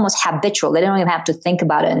become almost habitual. They don't even have to think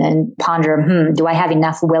about it and ponder, do I have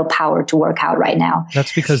enough willpower to work out right now?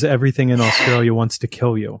 That's because everything in Australia wants to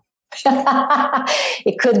kill you.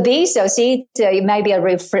 It could be. So see, it might be a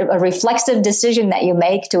reflexive decision that you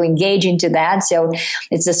make to engage into that. So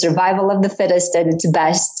it's the survival of the fittest at its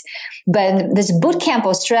best. But this Bootcamp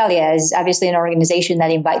Australia is obviously an organization that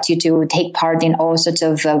invites you to take part in all sorts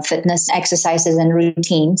of fitness exercises and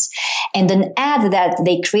routines. And an ad that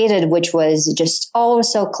they created, which was just all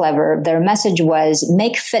so clever, their message was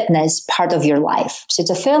make fitness part of your life. So it's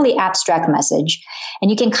a fairly abstract message. And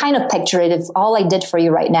you can kind of picture it if all I did for you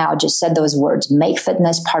right now just said those words, make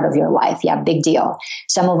fitness part of your life. Yeah, big deal.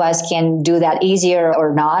 Some of us can do that easier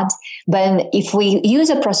or not. But if we use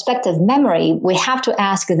a prospective memory, we have to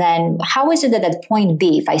ask then, how is it that at point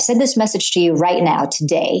B, if I said this message to you right now,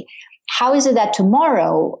 today, how is it that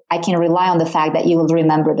tomorrow I can rely on the fact that you will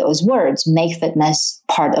remember those words, make fitness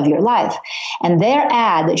part of your life? And their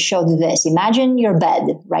ad showed this. Imagine your bed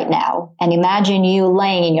right now and imagine you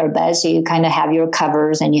laying in your bed. So you kind of have your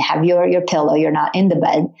covers and you have your pillow. You're not in the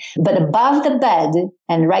bed, but above the bed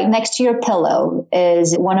and right next to your pillow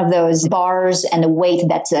is one of those bars and a weight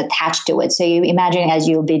that's attached to it. So you imagine as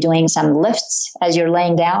you'll be doing some lifts as you're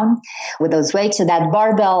laying down with those weights. So that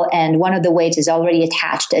barbell and one of the weights is already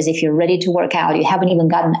attached as if you're ready to work out. You haven't even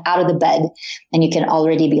gotten out of the bed and you can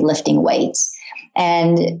already be lifting weights.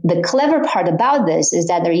 And the clever part about this is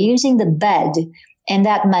that they're using the bed in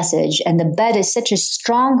that message. And the bed is such a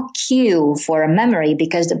strong cue for a memory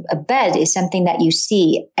because a bed is something that you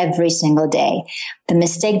see every single day. The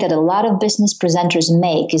mistake that a lot of business presenters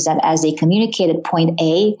make is that as they communicate at point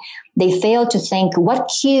A, they fail to think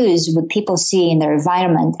what cues would people see in their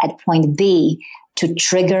environment at point B to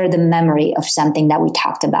trigger the memory of something that we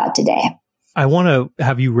talked about today. I want to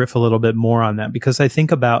have you riff a little bit more on that because I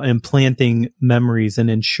think about implanting memories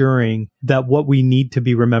and ensuring that what we need to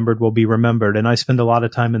be remembered will be remembered. And I spend a lot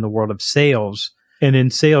of time in the world of sales. And in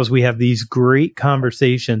sales, we have these great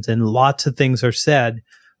conversations and lots of things are said,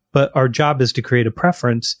 but our job is to create a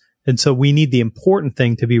preference. And so we need the important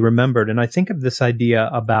thing to be remembered. And I think of this idea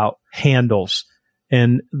about handles.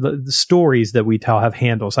 And the stories that we tell have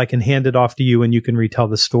handles. I can hand it off to you and you can retell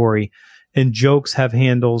the story. And jokes have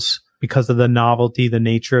handles because of the novelty, the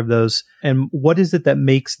nature of those. And what is it that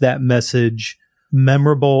makes that message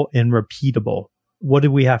memorable and repeatable? What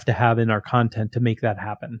do we have to have in our content to make that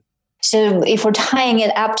happen? So if we're tying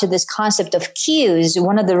it up to this concept of cues,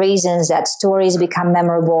 one of the reasons that stories become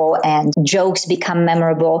memorable and jokes become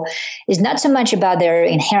memorable is not so much about their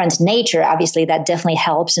inherent nature. Obviously, that definitely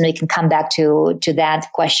helps. And we can come back to that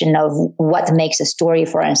question of what makes a story,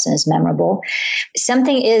 for instance, memorable.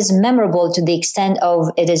 Something is memorable to the extent of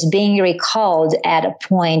it is being recalled at a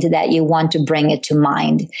point that you want to bring it to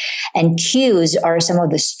mind. And cues are some of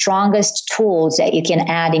the strongest tools that you can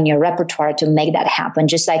add in your repertoire to make that happen.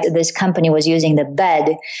 Just like this company was using the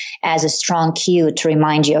bed as a strong cue to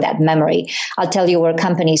remind you of that memory. I'll tell you where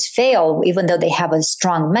companies fail, even though they have a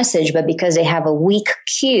strong message, but because they have a weak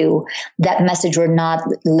cue, that message will not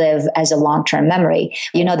live as a long-term memory.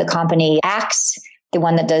 You know, the company Axe, the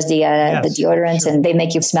one that does the deodorants, sure. And they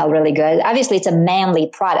make you smell really good. Obviously, it's a manly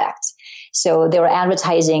product. So they were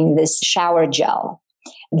advertising this shower gel.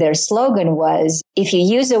 Their slogan was, if you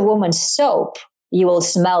use a woman's soap, you will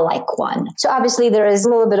smell like one. So obviously there is a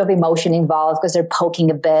little bit of emotion involved because they're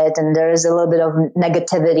poking a bit and there is a little bit of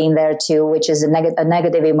negativity in there too, which is a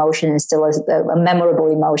negative emotion and still a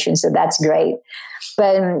memorable emotion. So that's great.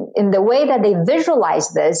 But in the way that they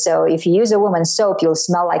visualize this, so if you use a woman's soap, you'll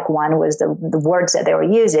smell like one was the words that they were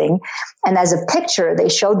using. And as a picture, they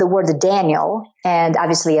showed the word Daniel and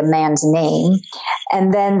obviously a man's name.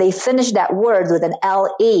 And then they finished that word with an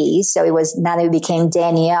L-E. So now it became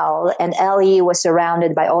Danielle, and L-E was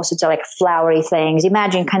surrounded by all sorts of like flowery things.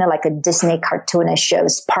 Imagine kind of like a Disney cartoonish show,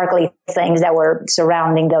 sparkly things that were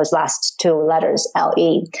surrounding those last two letters,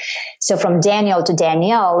 L-E. So from Daniel to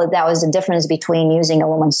Danielle, that was the difference between using a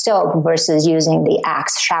woman's soap versus using the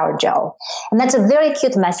Axe shower gel. And that's a very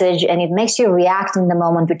cute message, and it makes you react in the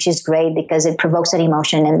moment, which is great because it provokes an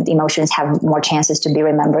emotion, and emotions have more chances to be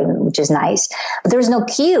remembered, which is nice. But there's no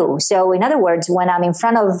cue. So in other words, when I'm in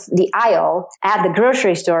front of the aisle at the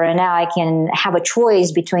grocery store, and now I can have a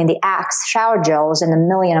choice between the Axe shower gels and a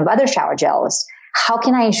million of other shower gels, how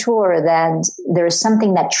can I ensure that there's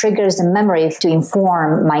something that triggers the memory to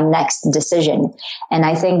inform my next decision? And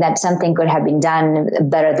I think that something could have been done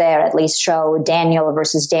better there, at least show Daniel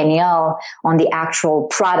versus Danielle on the actual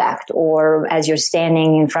product, or as you're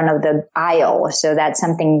standing in front of the aisle, so that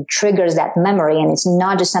something triggers that memory. And it's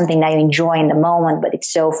not just something that you enjoy in the moment, but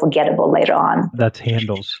it's so forgettable later on. That's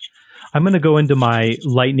handles. I'm going to go into my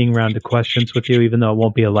lightning round of questions with you, even though it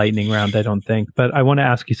won't be a lightning round, I don't think. But I want to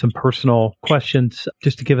ask you some personal questions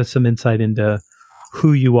just to give us some insight into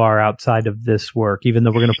who you are outside of this work, even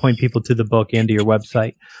though we're going to point people to the book and to your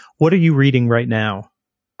website. What are you reading right now?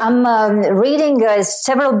 I'm reading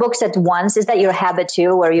several books at once. Is that your habit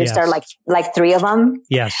too, where you start like three of them?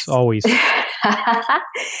 Yes, always.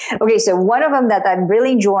 Okay, so one of them that I'm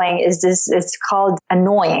really enjoying is this. It's called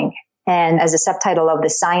Annoying, and as a subtitle of The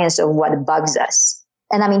Science of What Bugs Us.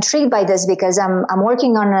 And I'm intrigued by this because I'm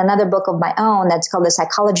working on another book of my own that's called The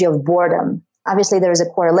Psychology of Boredom. Obviously, there's a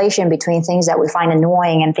correlation between things that we find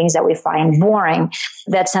annoying and things that we find boring.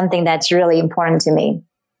 That's something that's really important to me.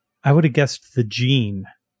 I would have guessed the gene.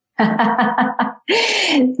 Is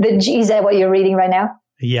that what you're reading right now?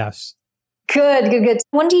 Yes. Good.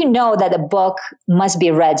 When do you know that a book must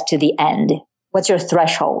be read to the end? What's your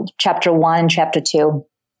threshold? Chapter 1, chapter 2?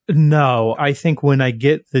 No, I think when I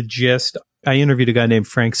get the gist, I interviewed a guy named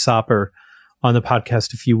Frank Soper on the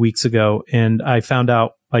podcast a few weeks ago, and I found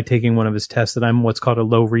out by taking one of his tests that I'm what's called a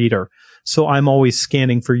low reader. So I'm always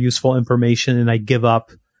scanning for useful information, and I give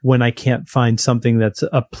up when I can't find something that's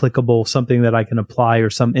applicable, something that I can apply, or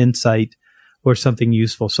some insight or something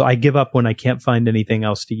useful. So I give up when I can't find anything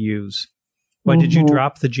else to use. Why did you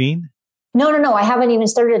drop the gene? No. I haven't even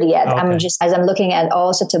started it yet. Okay. I'm just, as I'm looking at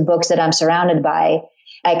all sorts of books that I'm surrounded by,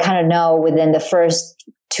 I kind of know within the first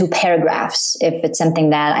 2 paragraphs if it's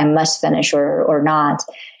something that I must finish or not.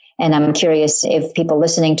 And I'm curious if people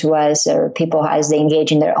listening to us, or people as they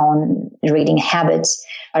engage in their own reading habits,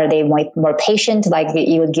 are they more patient, like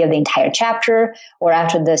you would give the entire chapter, or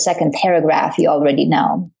after the second paragraph, you already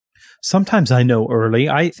know? Sometimes I know early.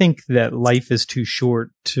 I think that life is too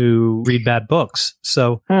short to read bad books.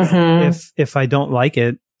 So if I don't like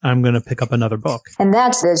it, I'm going to pick up another book. And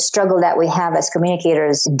that's the struggle that we have as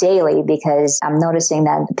communicators daily, because I'm noticing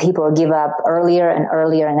that people give up earlier and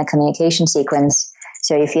earlier in the communication sequence.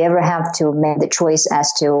 So if you ever have to make the choice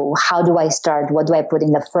as to how do I start, what do I put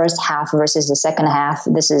in the first half versus the second half?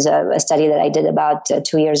 This is a study that I did about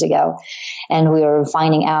 2 years ago. And we were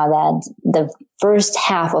finding out that the first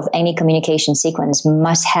half of any communication sequence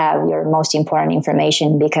must have your most important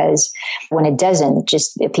information, because when it doesn't,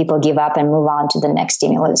 just people give up and move on to the next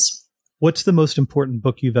stimulus. What's the most important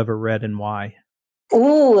book you've ever read, and why?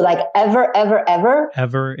 Ooh, like ever?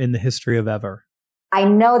 Ever in the history of ever. I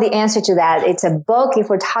know the answer to that. It's a book, if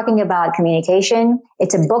we're talking about communication,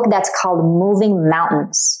 it's a book that's called Moving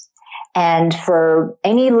Mountains. And for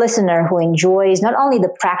any listener who enjoys not only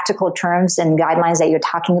the practical terms and guidelines that you're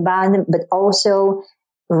talking about, but also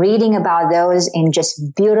reading about those in just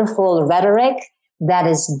beautiful rhetoric, that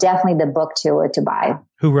is definitely the book to buy.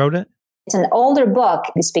 Who wrote it? It's an older book.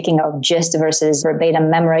 Speaking of gist versus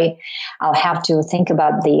verbatim memory, I'll have to think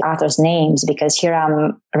about the author's names, because here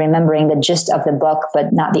I'm remembering the gist of the book,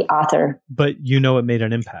 but not the author. But you know it made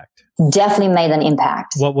an impact. Definitely made an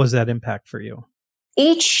impact. What was that impact for you?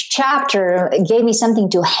 Each chapter gave me something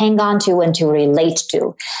to hang on to and to relate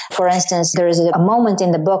to. For instance, there is a moment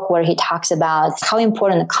in the book where he talks about how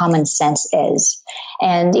important common sense is.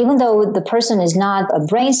 And even though the person is not a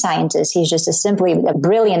brain scientist, he's just simply a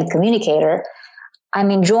brilliant communicator, I'm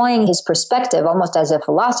enjoying his perspective almost as a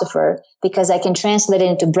philosopher, because I can translate it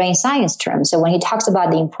into brain science terms. So when he talks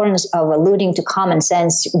about the importance of alluding to common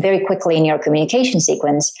sense very quickly in your communication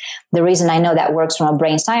sequence, the reason I know that works from a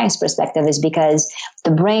brain science perspective is because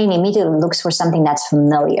the brain immediately looks for something that's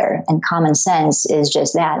familiar, and common sense is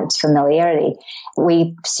just that. It's familiarity.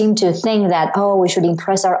 We seem to think that, we should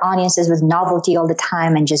impress our audiences with novelty all the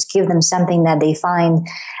time and just give them something that they find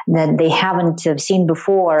that they haven't seen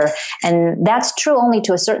before. And that's true only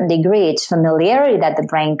to a certain degree. It's familiarity that the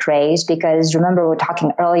brain craves, because remember, we were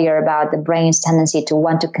talking earlier about the brain's tendency to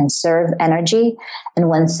want to conserve energy. And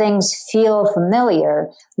when things feel familiar,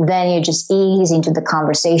 then you just ease into the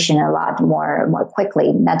conversation a lot more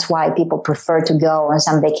quickly. That's why people prefer to go on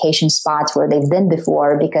some vacation spots where they've been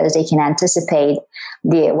before, because they can anticipate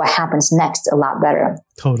what happens next a lot better.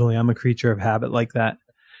 Totally. I'm a creature of habit like that.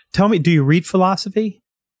 Tell me, do you read philosophy?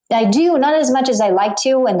 I do, not as much as I like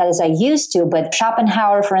to and as I used to, but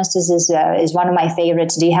Schopenhauer, for instance, is one of my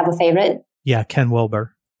favorites. Do you have a favorite? Yeah, Ken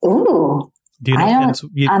Wilber. Ooh. Do you know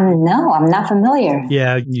No, I'm not familiar.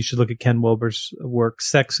 Yeah, you should look at Ken Wilber's work,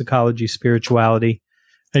 Sex, Psychology, Spirituality,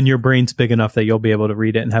 and your brain's big enough that you'll be able to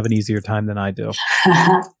read it and have an easier time than I do.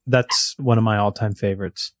 That's one of my all-time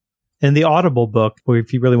favorites. And the Audible book, where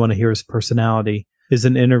if you really want to hear his personality, is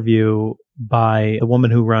an interview by the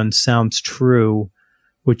woman who runs Sounds True,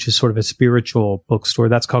 which is sort of a spiritual bookstore.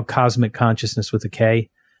 That's called Cosmic Consciousness with a K.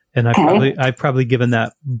 And I've probably given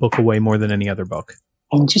that book away more than any other book.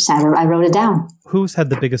 Interesting. I wrote it down. Who's had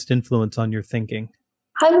the biggest influence on your thinking?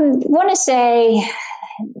 I want to say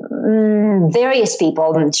various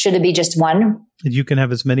people. Should it be just one? You can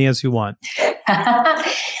have as many as you want.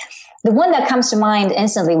 The one that comes to mind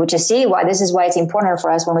instantly, which is why it's important for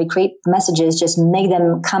us when we create messages, just make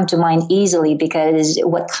them come to mind easily, because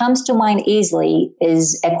what comes to mind easily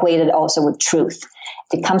is equated also with truth.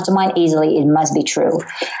 If it comes to mind easily, it must be true.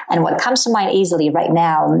 And what comes to mind easily right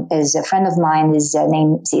now is a friend of mine. His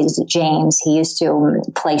name is James. He used to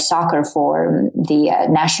play soccer for the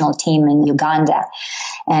national team in Uganda.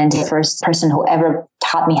 And the first person who ever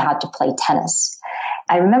taught me how to play tennis.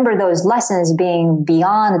 I remember those lessons being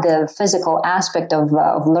beyond the physical aspect of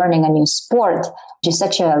learning a new sport, just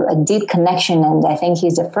such a deep connection. And I think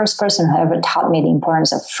he's the first person who ever taught me the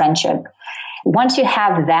importance of friendship. Once you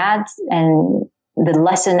have that, and the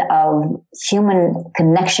lesson of human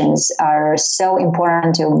connections are so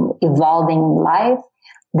important to evolving in life,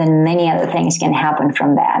 then many other things can happen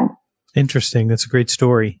from that. Interesting. That's a great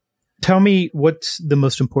story. Tell me, what's the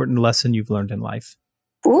most important lesson you've learned in life?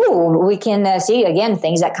 Ooh, we can see again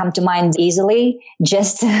things that come to mind easily.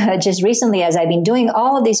 Just recently, as I've been doing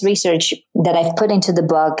all of this research that I've put into the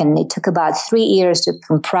book, and it took about 3 years to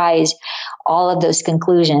comprise all of those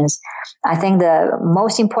conclusions. I think the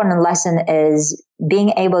most important lesson is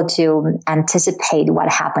being able to anticipate what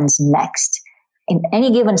happens next. In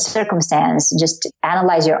any given circumstance, just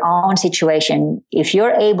analyze your own situation. If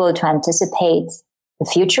you're able to anticipate the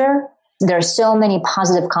future, there are so many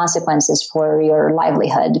positive consequences for your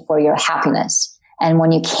livelihood, for your happiness. And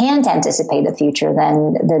when you can't anticipate the future,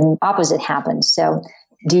 then the opposite happens. So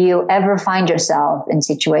do you ever find yourself in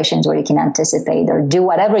situations where you can anticipate, or do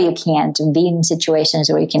whatever you can to be in situations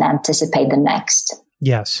where you can anticipate the next?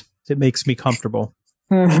 Yes, it makes me comfortable.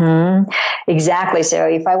 Mm-hmm. Exactly. So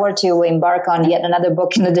if I were to embark on yet another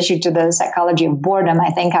book in addition to the psychology of boredom,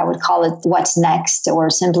 I think I would call it What's Next,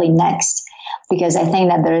 or simply Next. Because I think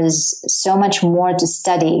that there is so much more to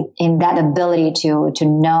study in that ability to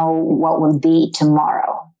know what will be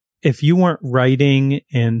tomorrow. If you weren't writing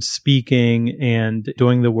and speaking and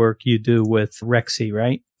doing the work you do with Rexy,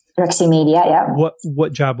 right? Rexy Media, yeah.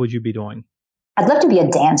 What job would you be doing? I'd love to be a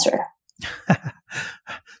dancer.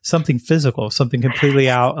 Something physical, something completely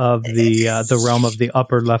out of the realm of the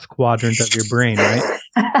upper left quadrant of your brain, right?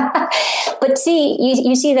 But see,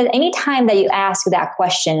 you see that any time that you ask that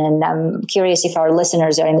question, and I'm curious if our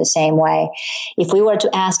listeners are in the same way. If we were to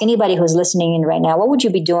ask anybody who's listening in right now, what would you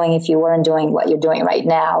be doing if you weren't doing what you're doing right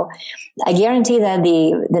now? I guarantee that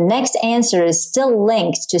the next answer is still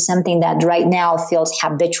linked to something that right now feels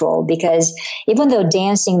habitual, because even though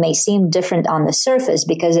dancing may seem different on the surface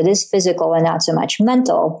because it is physical and not so much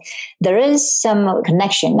mental, there is some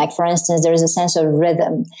connection. Like, for instance, there is a sense of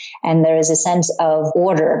rhythm, and there is a sense of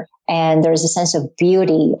order, and there's a sense of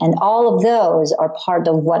beauty. And all of those are part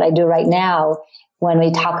of what I do right now when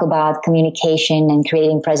we talk about communication and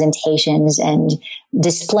creating presentations and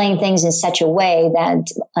displaying things in such a way that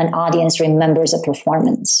an audience remembers a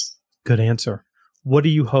performance. Good answer. What do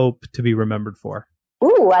you hope to be remembered for?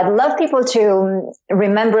 Ooh, I'd love people to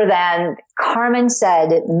remember that Carmen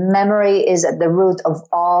said memory is at the root of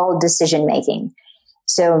all decision making.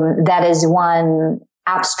 So that is one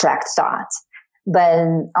abstract thought. But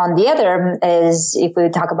on the other is, if we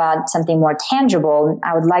talk about something more tangible,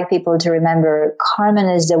 I would like people to remember Carmen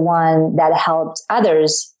is the one that helped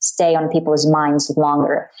others stay on people's minds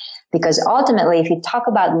longer. Because ultimately, if you talk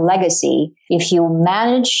about legacy, if you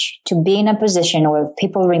manage to be in a position where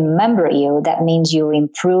people remember you, that means you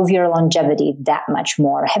improve your longevity that much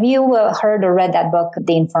more. Have you heard or read that book,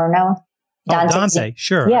 The Inferno? Dante.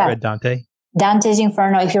 Sure. Yeah. I read Dante. Dante's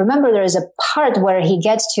Inferno, if you remember, there is a part where he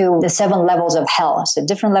gets to the 7 levels of hell, so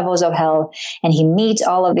different levels of hell, and he meets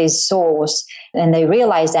all of these souls, and they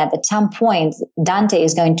realize that at some point, Dante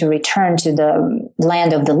is going to return to the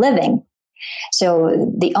land of the living.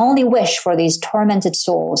 So the only wish for these tormented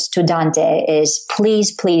souls to Dante is,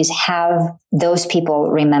 please, please have those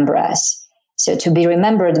people remember us. So to be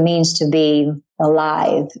remembered means to be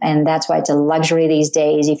alive. And that's why it's a luxury these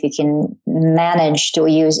days. If you can manage to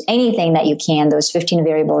use anything that you can, those 15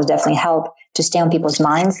 variables definitely help to stay on people's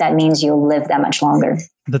minds. That means you'll live that much longer.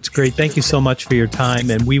 That's great. Thank you so much for your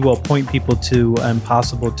time. And we will point people to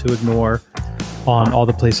Impossible to Ignore on all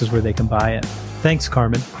the places where they can buy it. Thanks,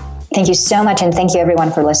 Carmen. Thank you so much. And thank you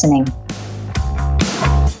everyone for listening.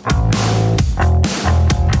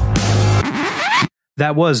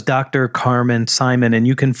 That was Dr. Carmen Simon, and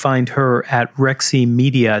you can find her at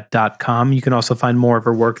reximedia.com. You can also find more of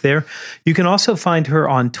her work there. You can also find her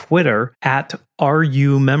on Twitter at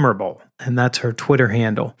RUMemorable, and that's her Twitter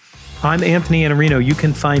handle. I'm Anthony Iannarino. You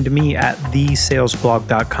can find me at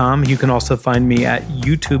thesalesblog.com. You can also find me at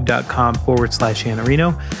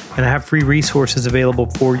youtube.com/Iannarino. And I have free resources available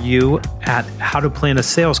for you at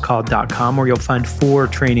howtoplanasalescall.com, where you'll find 4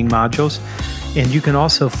 training modules. And you can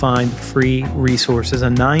also find free resources, a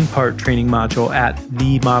 9-part training module at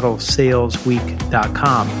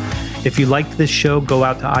themodelsalesweek.com. If you liked this show, go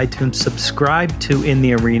out to iTunes, subscribe to In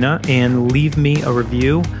the Arena, and leave me a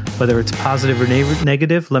review, whether it's positive or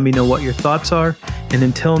negative. Let me know what your thoughts are. And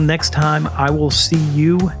until next time, I will see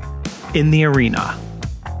you in the arena.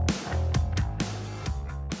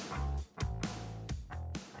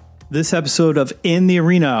 This episode of In the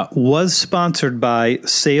Arena was sponsored by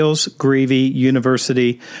Sales Gravy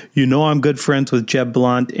University. You know I'm good friends with Jeb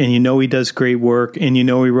Blount, and you know he does great work, and you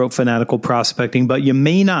know he wrote Fanatical Prospecting, but you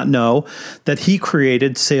may not know that he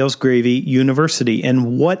created Sales Gravy University.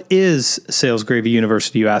 And what is Sales Gravy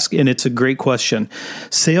University, you ask? And it's a great question.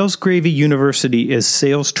 Sales Gravy University is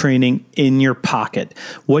sales training in your pocket.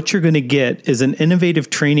 What you're going to get is an innovative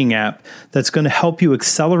training app that's going to help you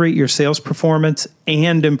accelerate your sales performance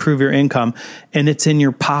and improve your income, and it's in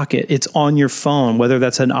your pocket. It's on your phone, whether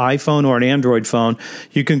that's an iPhone or an Android phone.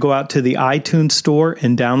 You can go out to the iTunes store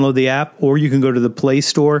and download the app, or you can go to the Play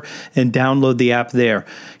Store and download the app there.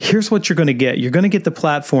 Here's what you're going to get. You're going to get the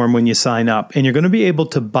platform when you sign up, and you're going to be able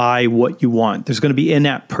to buy what you want. There's going to be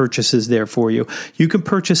in-app purchases there for you. You can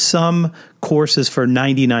purchase some courses for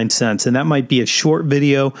 99 cents, and that might be a short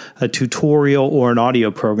video, a tutorial, or an audio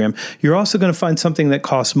program. You're also going to find something that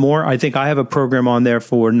costs more. I think I have a program on there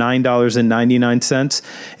for $9.99,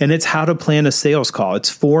 and it's how to plan a sales call. It's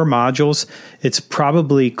 4 modules. It's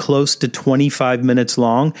probably close to 25 minutes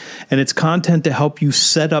long, and it's content to help you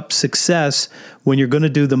set up success when you're going to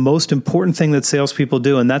do the most important thing that salespeople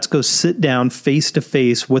do, and that's go sit down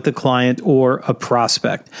face-to-face with a client or a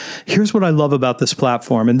prospect. Here's what I love about this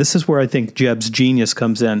platform, and this is where I think Jeb's genius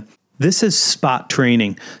comes in. This is spot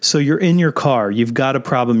training. So you're in your car, you've got a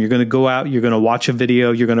problem, you're going to go out, you're going to watch a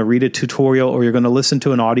video, you're going to read a tutorial, or you're going to listen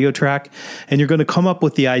to an audio track, and you're going to come up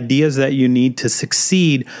with the ideas that you need to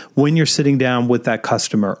succeed when you're sitting down with that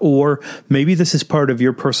customer. Or maybe this is part of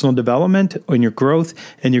your personal development and your growth,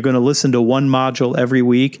 and you're going to listen to 1 module every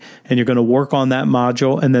week, and you're going to work on that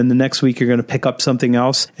module, and then the next week you're going to pick up something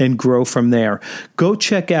else and grow from there. Go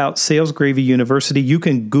check out Sales Gravy University. You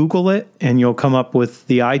can Google it, and you'll come up with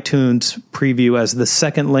the iTunes preview as the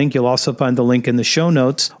second link. You'll also find the link in the show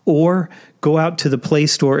notes, or go out to the Play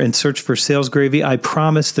Store and search for Sales Gravy. I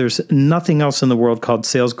promise there's nothing else in the world called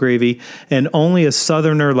Sales Gravy, and only a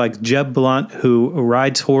Southerner like Jeb Blount, who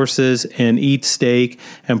rides horses and eats steak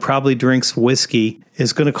and probably drinks whiskey,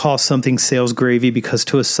 is going to call something Sales Gravy, because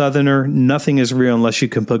to a Southerner, nothing is real unless you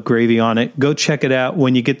can put gravy on it. Go check it out.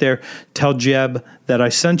 When you get there, tell Jeb that I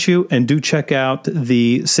sent you, and do check out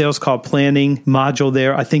the sales call planning module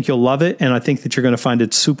there. I think you'll love it, and I think that you're going to find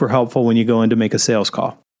it super helpful when you go in to make a sales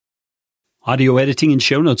call. Audio editing and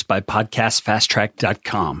show notes by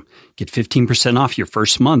podcastfasttrack.com. Get 15% off your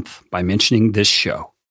first month by mentioning this show.